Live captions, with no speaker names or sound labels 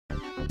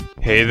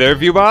Hey there,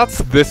 Viewbots!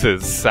 This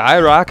is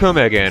Cyrock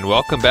Omega, and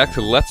welcome back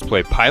to Let's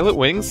Play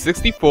Pilotwings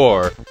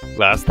 64.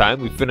 Last time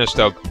we finished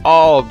up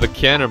all the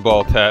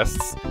cannonball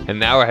tests, and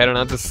now we're heading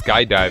on to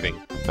skydiving.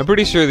 I'm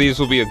pretty sure these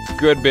will be a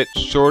good bit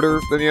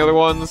shorter than the other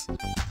ones,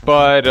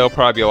 but it'll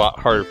probably be a lot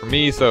harder for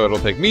me, so it'll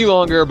take me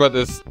longer, but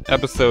this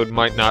episode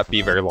might not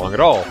be very long at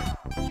all.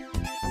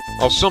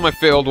 I'll show my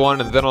failed one,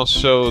 and then I'll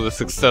show the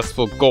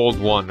successful gold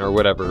one, or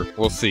whatever.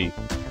 We'll see.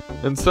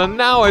 And so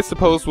now I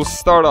suppose we'll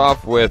start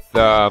off with,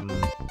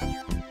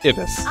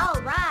 Ibis.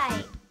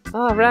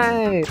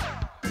 Alright!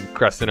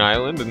 Crescent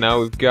Island, and now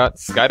we've got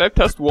Skydive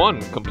Test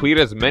 1. Complete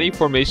as many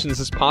formations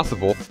as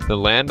possible, then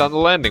land on the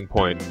landing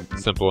point.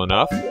 Simple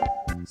enough.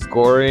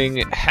 Scoring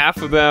half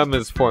of them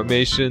is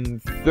formation,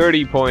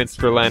 30 points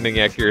for landing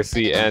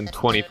accuracy, and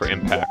 20 for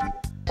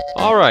impact.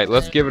 Alright,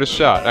 let's give it a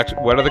shot.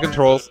 Actually, what are the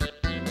controls?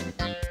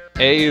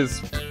 A is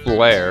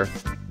flare.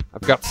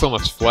 I've got so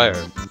much flare.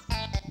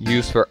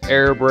 Use for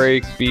air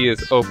brake, B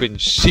is open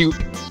shoot.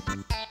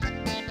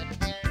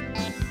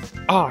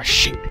 Oh,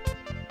 shoot.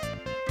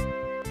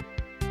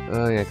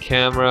 Oh yeah,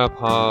 camera,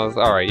 pause.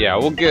 Alright, yeah,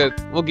 we'll get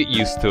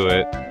used to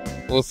it.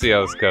 We'll see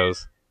how this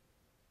goes.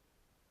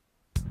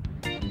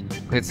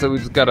 Okay, so we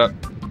just gotta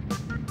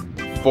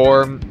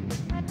form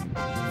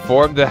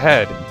the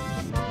head.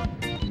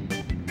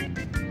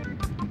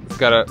 Just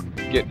gotta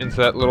get into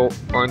that little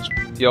orange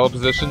yellow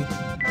position.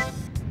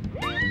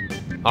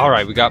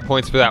 Alright, we got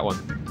points for that one.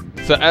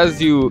 So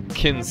as you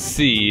can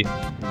see,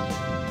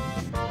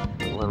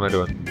 what am I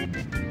doing?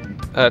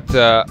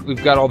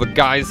 We've got all the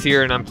guys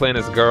here, and I'm playing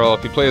as a girl.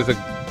 If you play as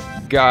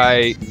a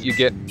guy, you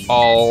get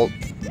all...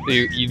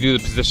 You do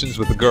the positions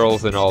with the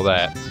girls and all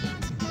that.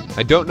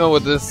 I don't know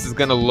what this is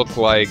gonna look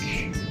like.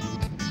 I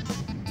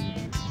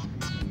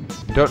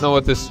don't know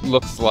what this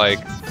looks like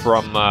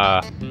from,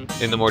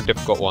 in the more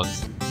difficult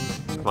ones.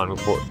 Come on,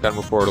 move forward. Gotta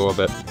move forward a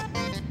little bit.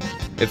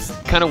 It's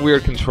kind of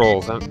weird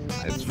controls.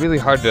 It's really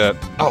hard to...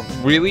 Oh,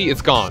 really?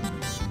 It's gone.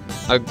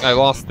 I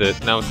lost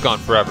it. Now it's gone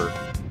forever.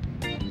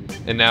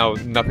 And now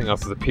nothing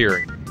else is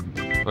appearing.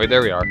 Wait,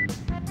 there we are.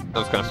 That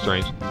was kind of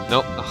strange.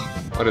 Nope.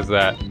 Ugh, what is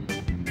that?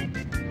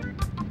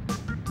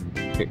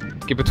 Okay,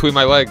 get between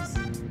my legs.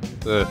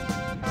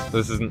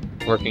 This isn't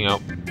working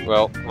out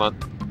well. Come on.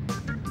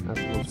 Have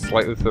to move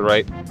slightly to the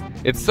right.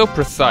 It's so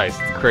precise.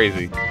 It's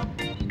crazy.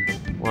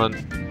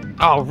 One.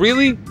 Oh,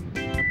 really?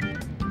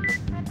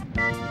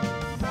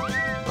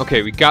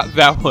 Okay, we got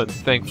that one,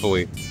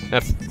 thankfully.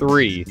 That's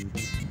 3.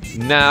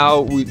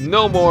 Now,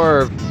 no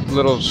more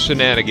little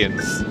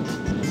shenanigans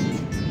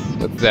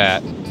with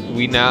that.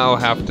 We now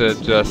have to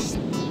just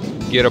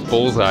get a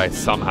bullseye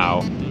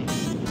somehow.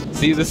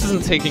 See, this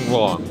isn't taking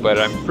long, but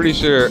I'm pretty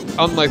sure,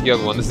 unlike the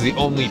other one, this is the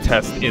only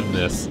test in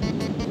this.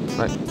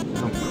 Right,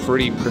 I'm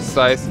pretty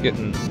precise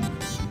getting...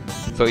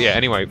 So yeah,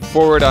 anyway,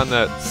 forward on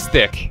the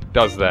stick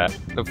does that.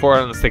 The forward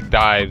on the stick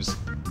dives.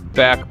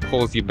 Back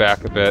pulls you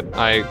back a bit.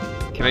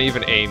 Can I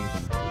even aim?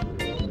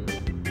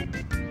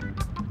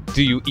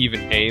 Do you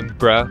even aim,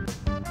 bruh?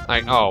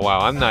 Oh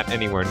wow, I'm not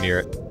anywhere near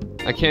it.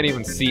 I can't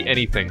even see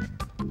anything.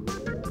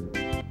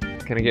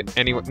 Can I get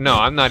anywhere? No,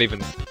 I'm not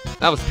even...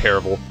 That was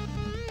terrible.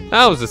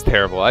 That was just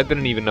terrible. I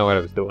didn't even know what I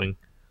was doing.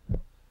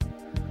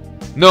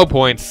 No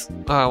points.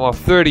 Well,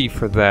 30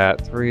 for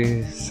that.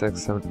 3,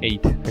 6, 7,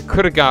 8. I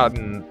could have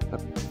gotten...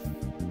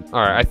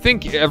 Alright, I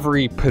think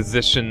every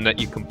position that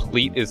you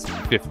complete is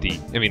 50.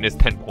 I mean, is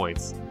 10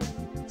 points.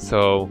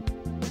 So...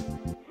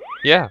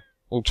 Yeah,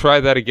 we'll try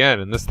that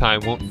again, and this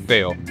time won't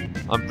fail.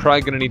 I'm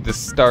probably gonna need to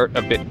start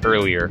a bit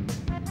earlier.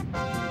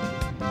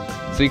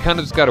 So you kind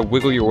of just gotta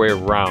wiggle your way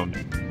around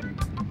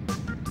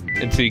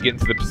until you get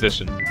into the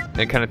position,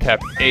 and kind of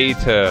tap A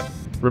to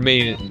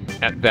remain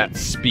at that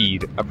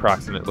speed,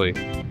 approximately.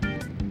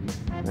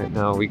 Right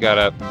now, we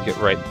gotta get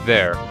right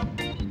there.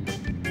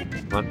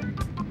 Come on.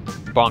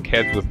 Bonk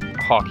heads with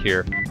Hawk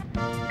here.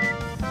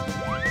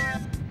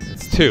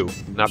 It's 2,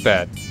 not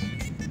bad.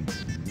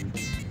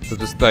 So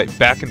just like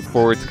back and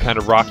forward to kind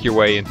of rock your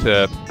way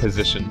into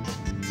position.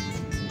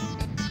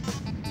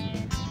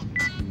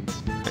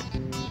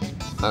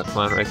 Come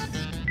on, right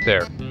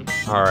there.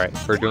 Alright,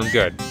 we're doing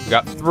good. We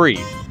got 3.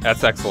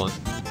 That's excellent.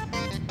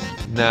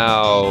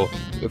 Now,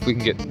 if we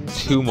can get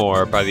 2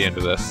 more by the end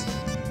of this,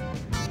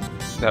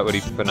 that would be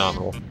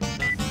phenomenal.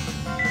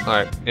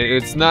 Alright,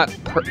 it's not...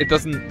 It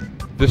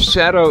doesn't... The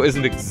shadow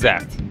isn't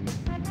exact,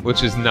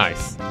 which is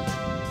nice.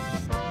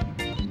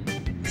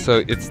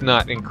 So it's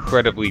not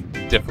incredibly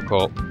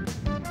difficult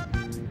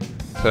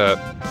to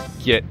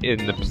get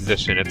in the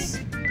position. It's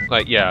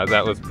like, yeah,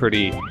 that was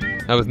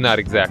not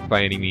exact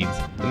by any means.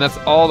 And that's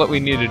all that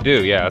we need to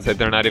do. Yeah, I said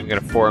they're not even going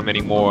to form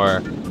any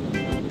more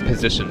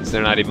positions.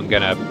 They're not even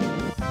going to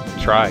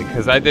try,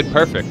 because I did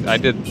perfect. I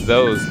did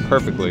those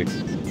perfectly.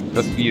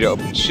 Press B to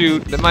open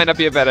shoot. That might not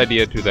be a bad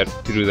idea to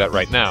do that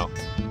right now.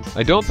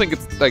 I don't think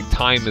it's like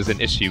time is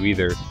an issue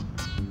either.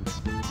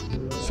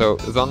 So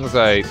as long as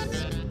I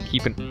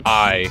keep an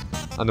eye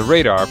on the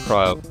radar,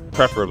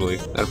 preferably.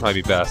 That'd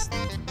probably be best.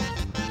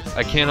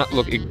 I cannot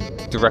look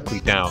directly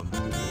down.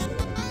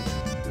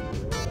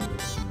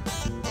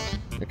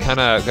 I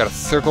kinda gotta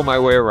circle my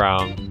way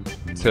around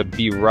to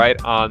be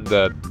right on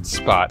the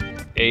spot.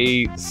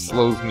 A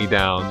slows me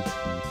down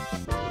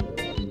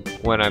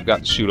when I've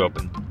got the chute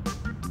open.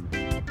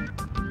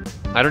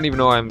 I don't even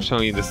know why I'm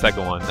showing you the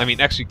second one. I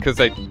mean, actually, because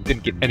I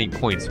didn't get any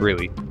points,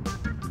 really.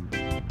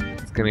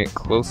 It's gonna get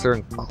closer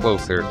and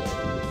closer.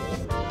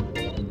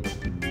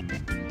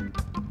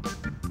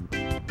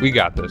 We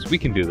got this. We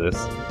can do this.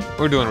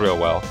 We're doing real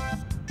well.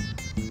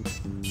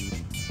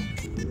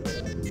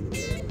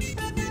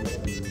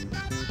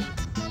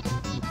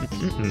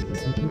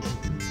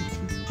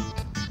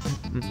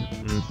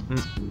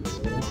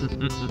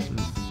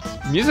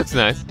 Music's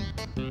nice.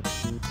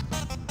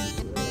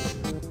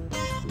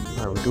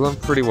 Alright, we're doing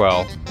pretty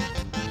well.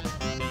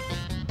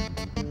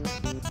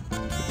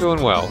 We're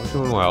doing well. We're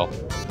doing well.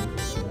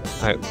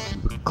 Alright,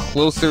 the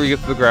closer we get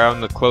to the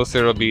ground, the closer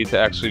it'll be to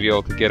actually be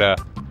able to get a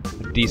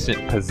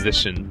decent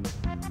position.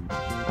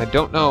 I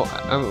don't know.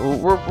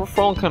 We're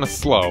falling kind of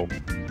slow,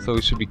 so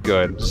we should be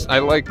good. I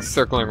like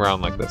circling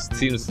around like this. It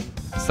seems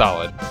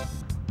solid.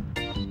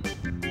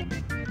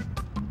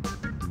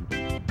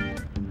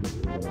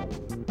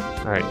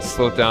 Alright,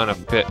 slow it down a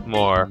bit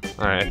more.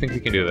 Alright, I think we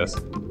can do this.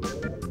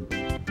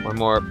 One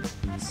more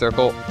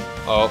circle.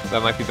 Oh,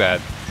 that might be bad.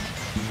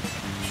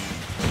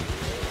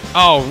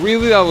 Oh,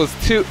 really? That was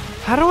too...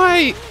 How do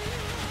I...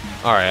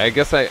 Alright, I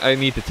guess I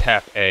need to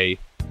tap A.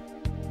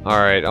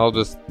 Alright, I'll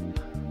just...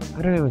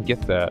 I don't even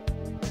get that.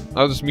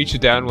 I'll just meet you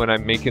down when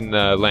I'm making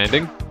the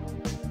landing.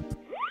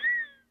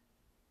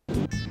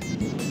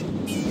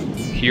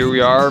 Here we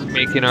are,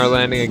 making our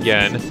landing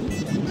again.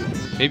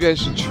 Maybe I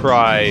should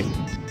try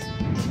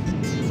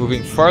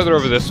moving farther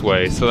over this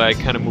way so that I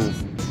kind of move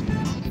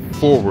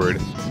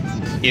forward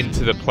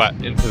into the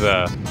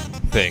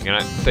thing. And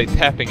I'd say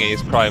tapping A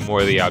is probably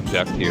more the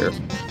object here.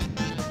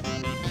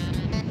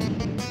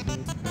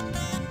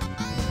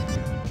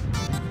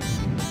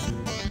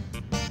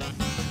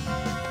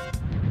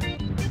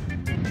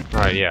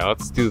 Alright, yeah,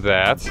 let's do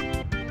that.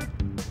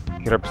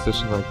 Get our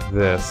position like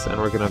this, and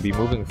we're gonna be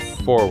moving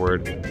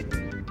forward.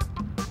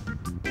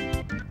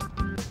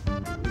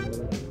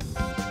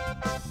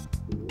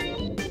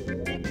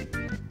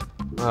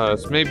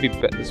 This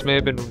may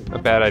have been a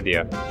bad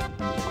idea.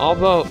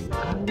 Although,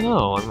 I don't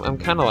know, I'm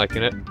kind of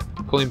liking it.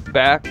 Pulling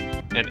back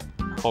and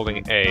holding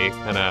A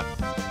kind of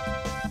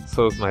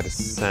slows my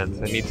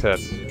descent. I need to...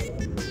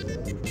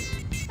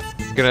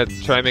 I'm gonna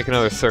try and make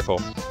another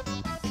circle.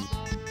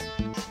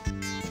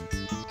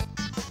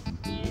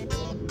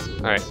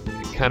 Alright,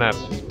 kind of...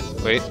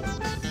 Wait.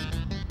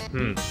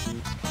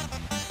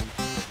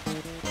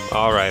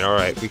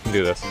 Alright, we can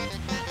do this.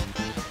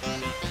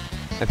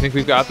 I think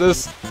we've got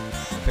this.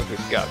 I think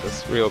we've got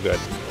this real good.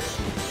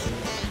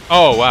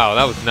 Oh, wow,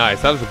 that was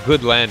nice. That was a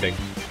good landing.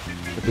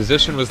 The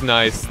position was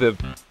nice.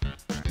 Alright,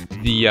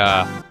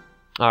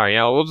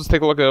 yeah, we'll just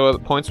take a look at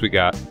what points we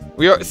got.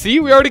 We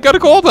already got a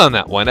gold on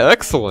that one.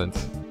 Excellent.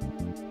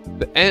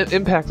 The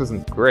impact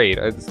isn't great,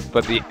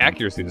 but the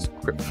accuracy is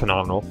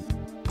phenomenal.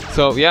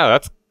 So, yeah,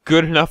 that's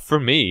good enough for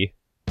me.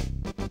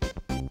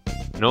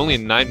 And only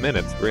in 9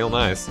 minutes. Real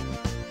nice.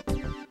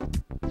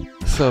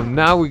 So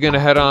now we're gonna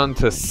head on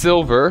to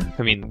silver.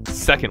 I mean,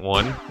 second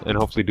one, and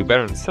hopefully do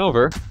better than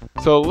silver.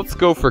 So let's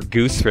go for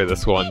goose for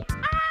this one.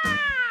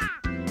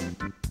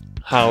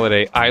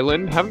 Holiday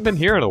Island. Haven't been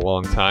here in a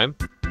long time.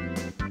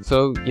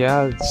 So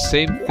yeah,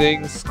 same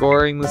thing,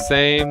 scoring the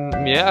same.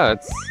 Yeah,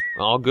 it's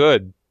all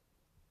good.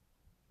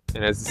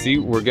 And as you see,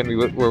 we're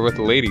with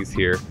the ladies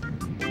here.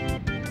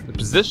 The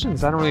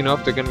positions, I don't really know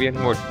if they're gonna be any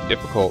more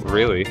difficult,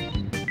 really.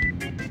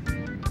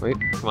 Wait,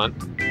 come on.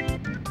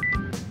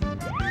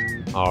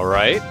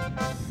 Alright.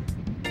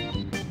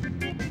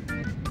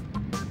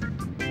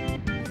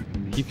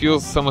 He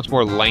feels so much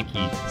more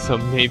lanky, so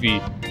maybe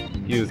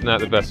he was not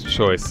the best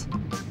choice.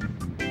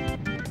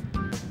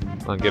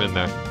 Come on, get in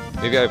there.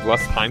 Maybe I have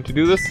less time to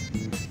do this?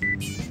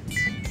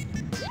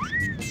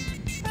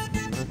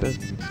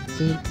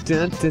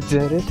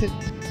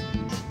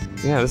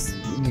 Yeah,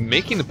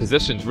 making the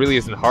positions really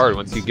isn't hard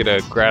once you get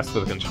a grasp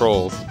of the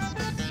controls.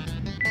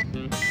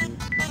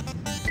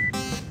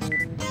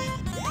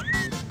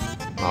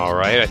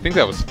 Alright, I think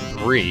that was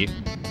 3.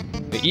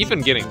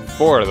 Even getting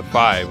 4 out of the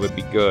 5 would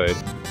be good.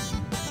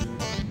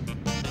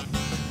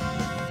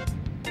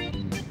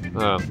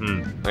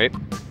 Right?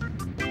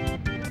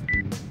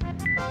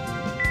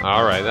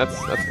 Alright,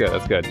 that's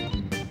good.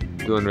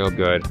 Doing real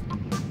good.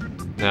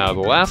 Now,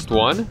 the last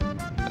one,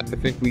 I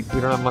think we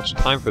don't have much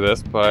time for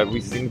this, but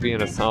we seem to be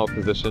in a solid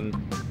position.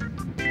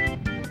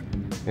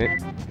 Okay.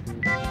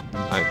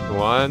 Alright,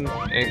 1,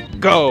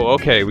 and go!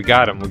 Okay, we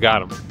got him.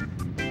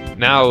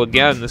 Now,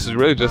 again, this is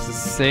really just the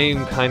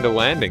same kind of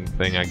landing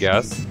thing, I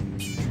guess.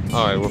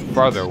 Alright, we're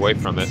farther away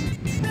from it.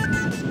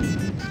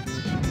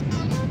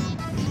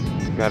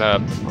 Gotta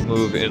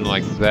move in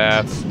like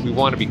that. We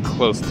want to be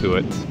close to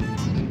it.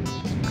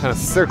 Kind of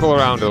circle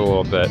around it a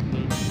little bit.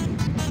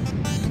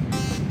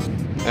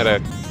 At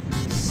a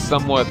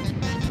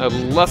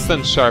less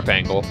than sharp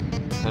angle.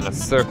 Kind of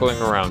circling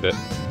around it.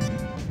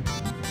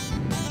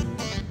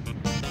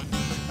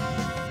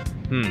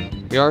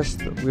 We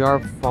are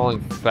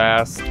falling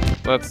fast.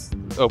 Let's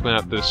open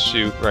up this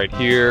chute right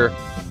here.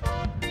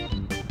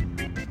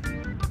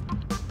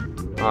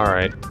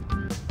 Alright.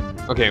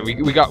 Okay,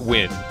 we got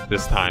wind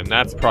this time.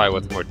 That's probably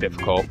what's more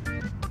difficult.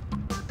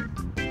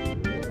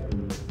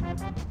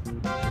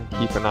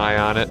 Keep an eye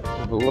on it.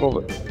 A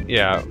little bit.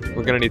 Yeah,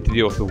 we're gonna need to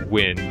deal with the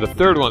wind. The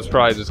third one's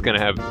probably just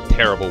gonna have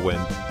terrible wind.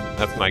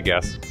 That's my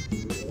guess.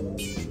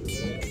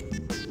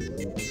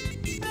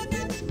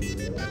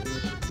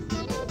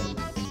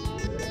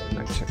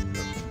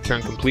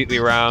 Turn completely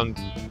around.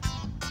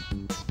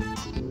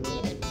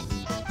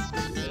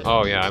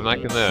 Oh yeah, I'm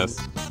liking this.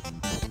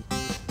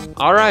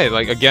 Alright,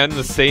 like again,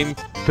 the same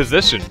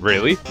position,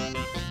 really.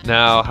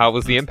 Now, how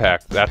was the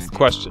impact? That's the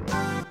question.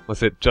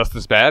 Was it just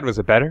as bad? Was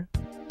it better?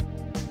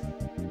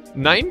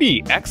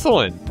 90!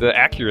 Excellent! The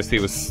accuracy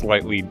was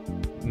slightly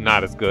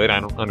not as good. I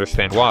don't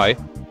understand why.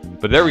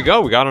 But there we go,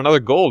 we got another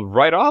gold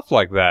right off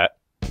like that.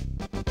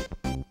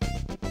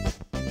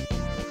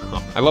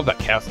 Oh, I love that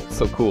castle, it's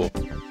so cool.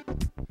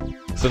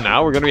 So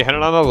now we're gonna be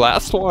heading on the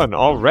last one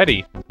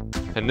already.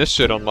 And this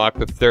should unlock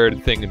the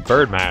third thing in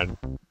Birdman.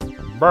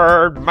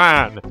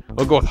 Birdman!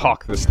 We'll go with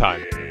Hawk this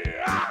time.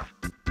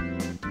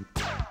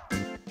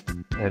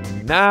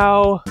 And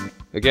now,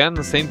 again,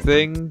 the same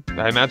thing.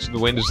 I imagine the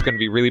wind is gonna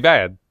be really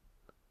bad.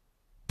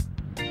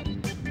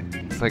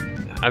 It's like,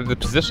 the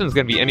position's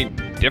gonna be any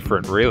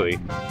different, really.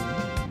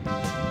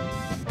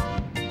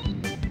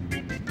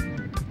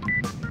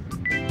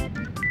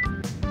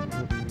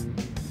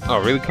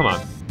 Oh, really? Come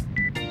on.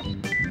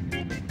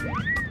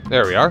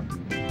 There we are.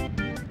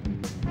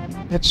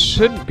 It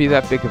shouldn't be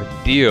that big of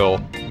a deal.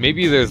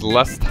 Maybe there's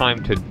less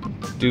time to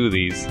do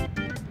these.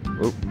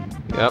 Oop.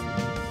 Yep.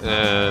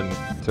 And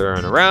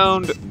turn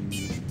around.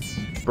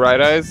 Bright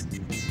Eyes.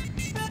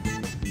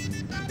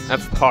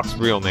 That's Hawk's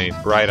real name,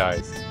 Bright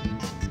Eyes.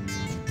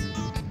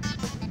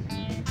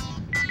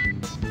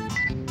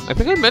 I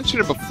think I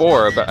mentioned it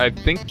before, but I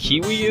think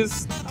Kiwi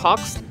is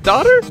Hawk's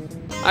daughter?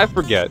 I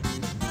forget.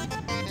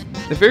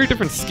 They're very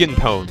different skin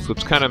tones,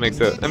 which kind of makes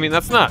it... I mean,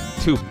 that's not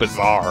too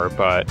bizarre,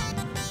 but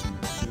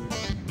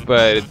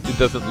it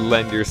doesn't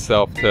lend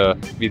yourself to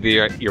be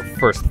your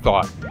first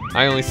thought.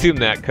 I only assume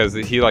that because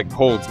he, like,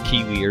 holds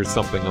Kiwi or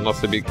something, unless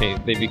they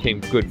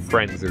became good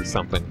friends or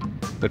something,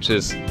 which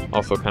is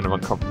also kind of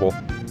uncomfortable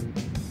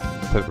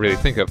to really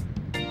think of.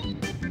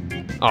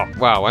 Oh,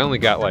 wow, I only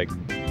got, like,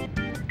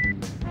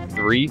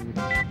 3?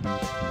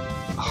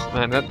 Oh,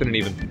 man, that didn't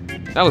even...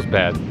 That was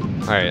bad.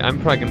 Alright, I'm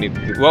probably gonna need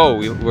to... Whoa,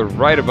 we're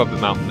right above the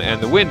mountain, and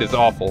the wind is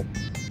awful.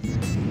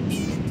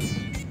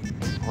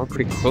 We're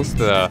pretty close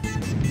to the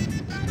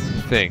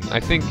thing. I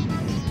think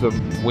the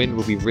wind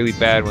will be really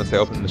bad once I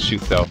open the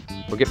chute, though.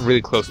 We're getting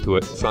really close to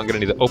it, so I'm gonna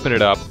need to open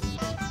it up.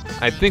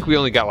 I think we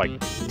only got, like,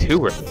 2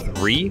 or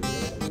 3?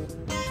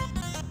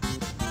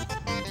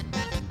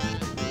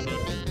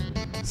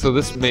 So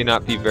this may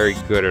not be very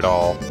good at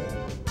all.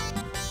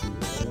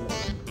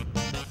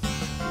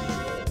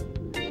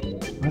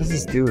 What does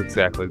this do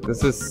exactly? Does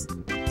this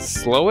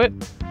slow it?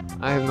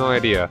 I have no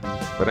idea,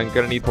 but I'm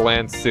gonna need to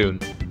land soon.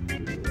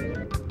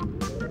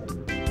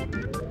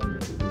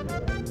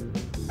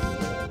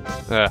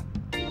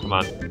 Come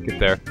on, get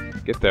there.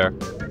 Get there.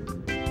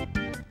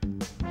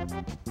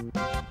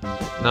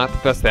 Not the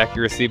best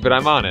accuracy, but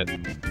I'm on it.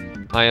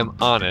 I am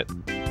on it.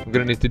 I'm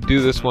gonna need to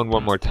do this one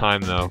more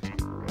time, though.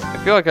 I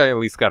feel like I at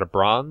least got a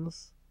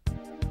bronze.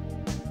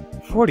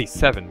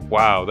 47,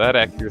 wow, that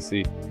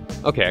accuracy.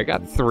 Okay, I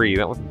got 3.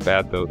 That wasn't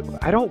bad, though.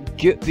 I don't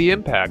get the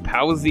impact.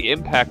 How was the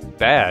impact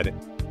bad?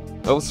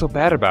 What was so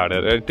bad about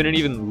it? It didn't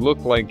even look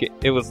like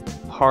it was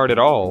hard at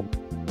all.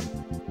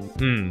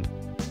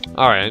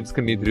 Alright, I'm just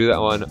gonna need to do that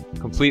one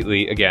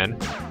completely again.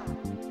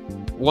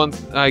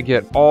 Once I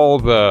get all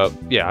the...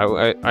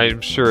 Yeah,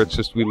 I'm sure it's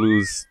just we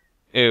lose...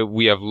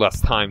 we have less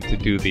time to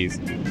do these.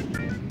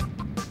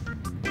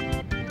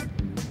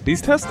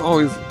 These tests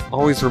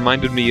always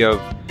reminded me of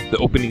the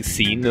opening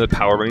scene in the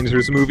Power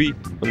Rangers movie,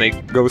 when they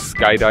go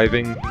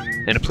skydiving,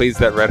 and it plays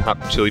that Red Hot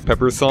Chili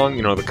Peppers song,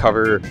 you know, the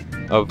cover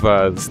of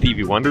the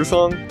Stevie Wonder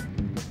song.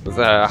 Was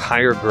that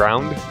Higher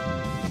Ground?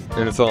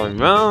 And it's all like,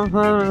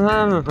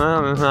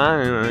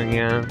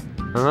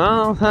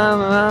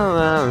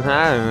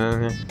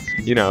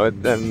 you know,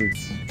 and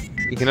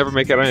you can never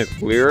make out any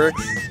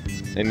lyrics,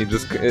 and you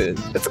just,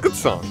 it's a good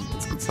song.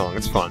 It's a good song,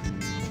 it's fun.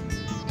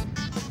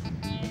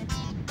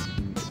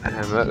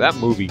 And that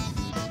movie,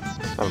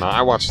 I don't know,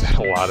 I watched that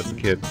a lot as a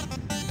kid.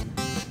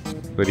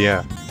 But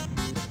yeah,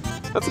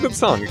 that's a good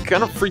song. It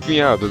kind of freaked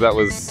me out that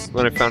was,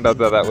 when I found out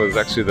that was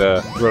actually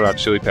the Red Hot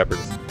Chili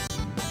Peppers.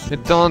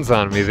 It dawns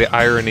on me the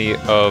irony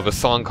of a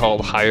song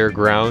called Higher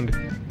Ground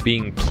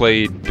being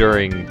played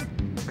during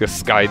a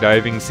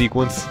skydiving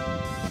sequence.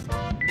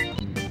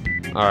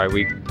 Alright,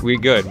 we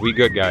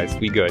good guys,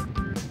 we good.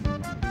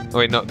 Oh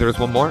wait, no, there's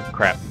one more?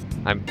 Crap.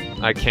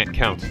 I can't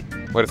count.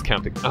 What is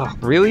counting? Oh,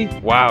 really?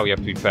 Wow, you have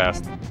to be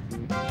fast.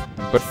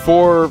 But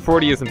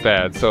 440 isn't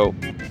bad, so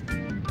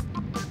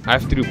I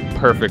have to do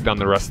perfect on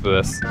the rest of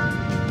this.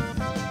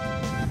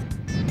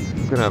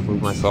 I'm gonna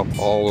move myself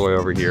all the way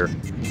over here.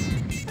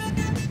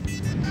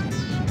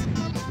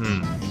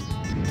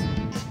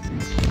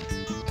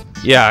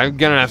 Yeah, I'm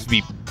gonna have to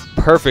be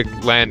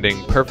perfect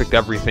landing, perfect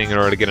everything in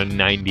order to get a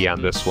 90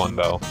 on this one,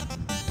 though.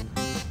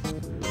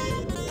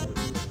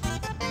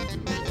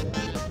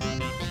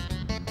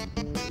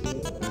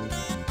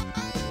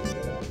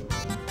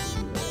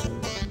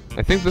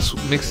 I think this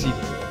makes you...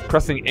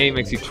 pressing A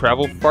makes you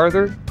travel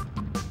farther?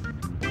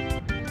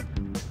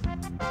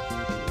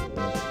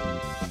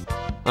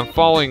 I'm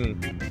falling...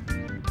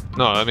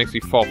 No, that makes me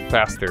fall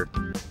faster.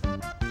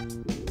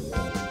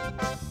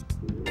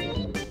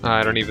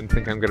 I don't even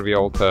think I'm gonna be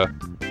able to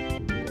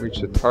reach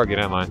the target,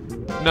 am I?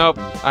 Nope,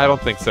 I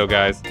don't think so,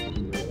 guys.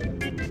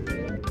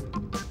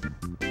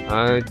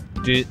 I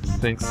didn't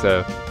think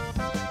so.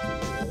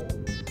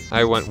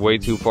 I went way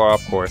too far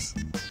off course.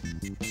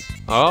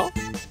 Oh?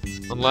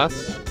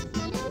 Unless...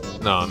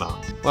 No,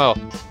 no. Well,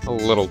 a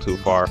little too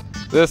far.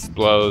 This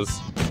blows.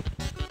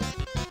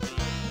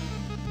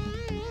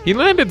 He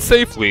landed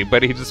safely,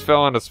 but he just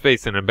fell on his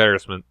face in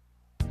embarrassment.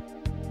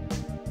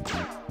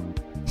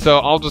 So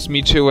I'll just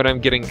meet you when I'm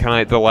getting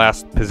kind of the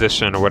last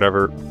position or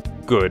whatever.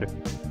 Good.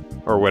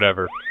 Or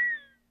whatever.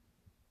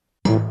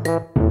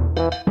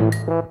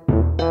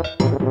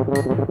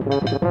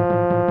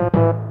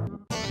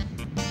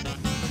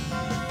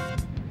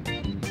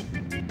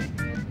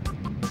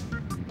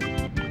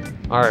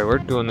 Alright, we're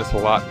doing this a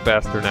lot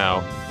faster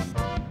now.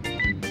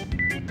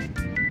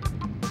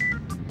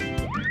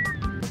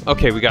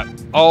 Okay, we got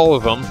all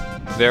of them.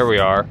 There we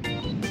are.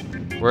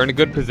 We're in a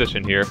good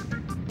position here.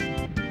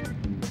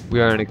 We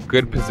are in a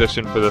good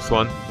position for this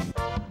one.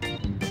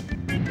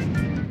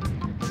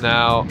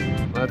 Now,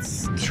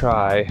 let's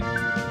try.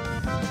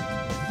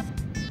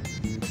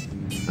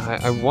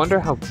 I wonder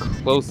how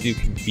close you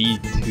can be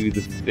to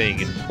the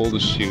thing and pull the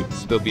chute and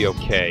still be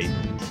okay.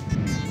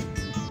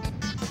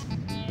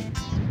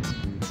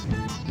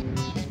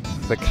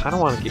 I kind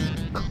of want to get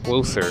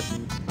closer,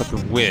 but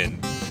the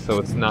wind, so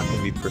it's not going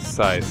to be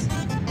precise.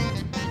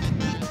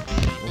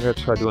 I'm going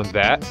to try doing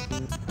that.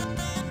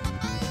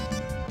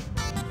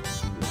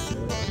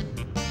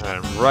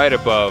 And right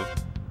above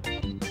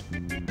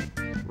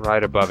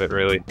it,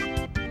 really.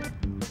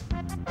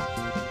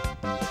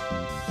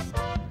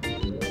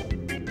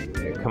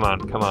 Okay, come on,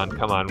 come on,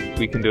 come on.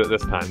 We can do it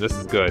this time. This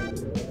is good.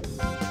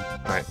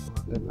 Alright,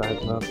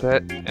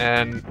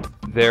 and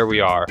there we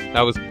are.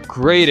 That was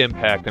great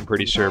impact, I'm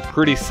pretty sure.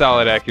 Pretty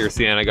solid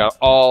accuracy, and I got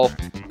all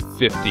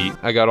 50.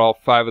 I got all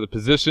 5 of the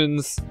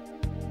positions.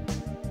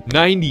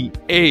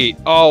 98!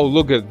 Oh,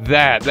 look at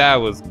that! That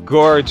was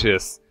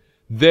gorgeous!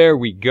 There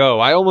we go.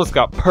 I almost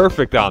got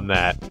perfect on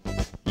that.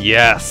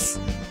 Yes!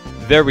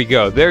 There we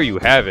go. There you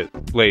have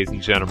it, ladies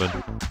and gentlemen.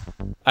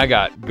 I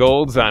got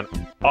golds on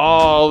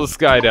all the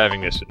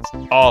skydiving missions.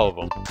 All of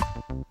them.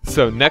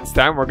 So next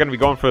time we're going to be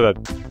going for the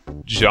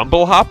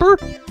Jumble Hopper?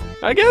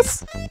 I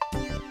guess?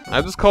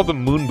 I just called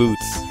them Moon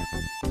Boots.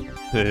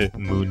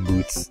 Moon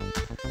Boots.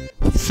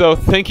 So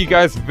thank you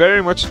guys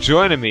very much for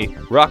joining me.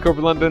 Rock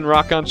over London,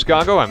 rock on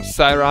Chicago. I'm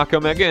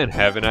Omega, and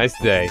have a nice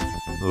day.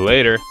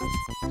 Later.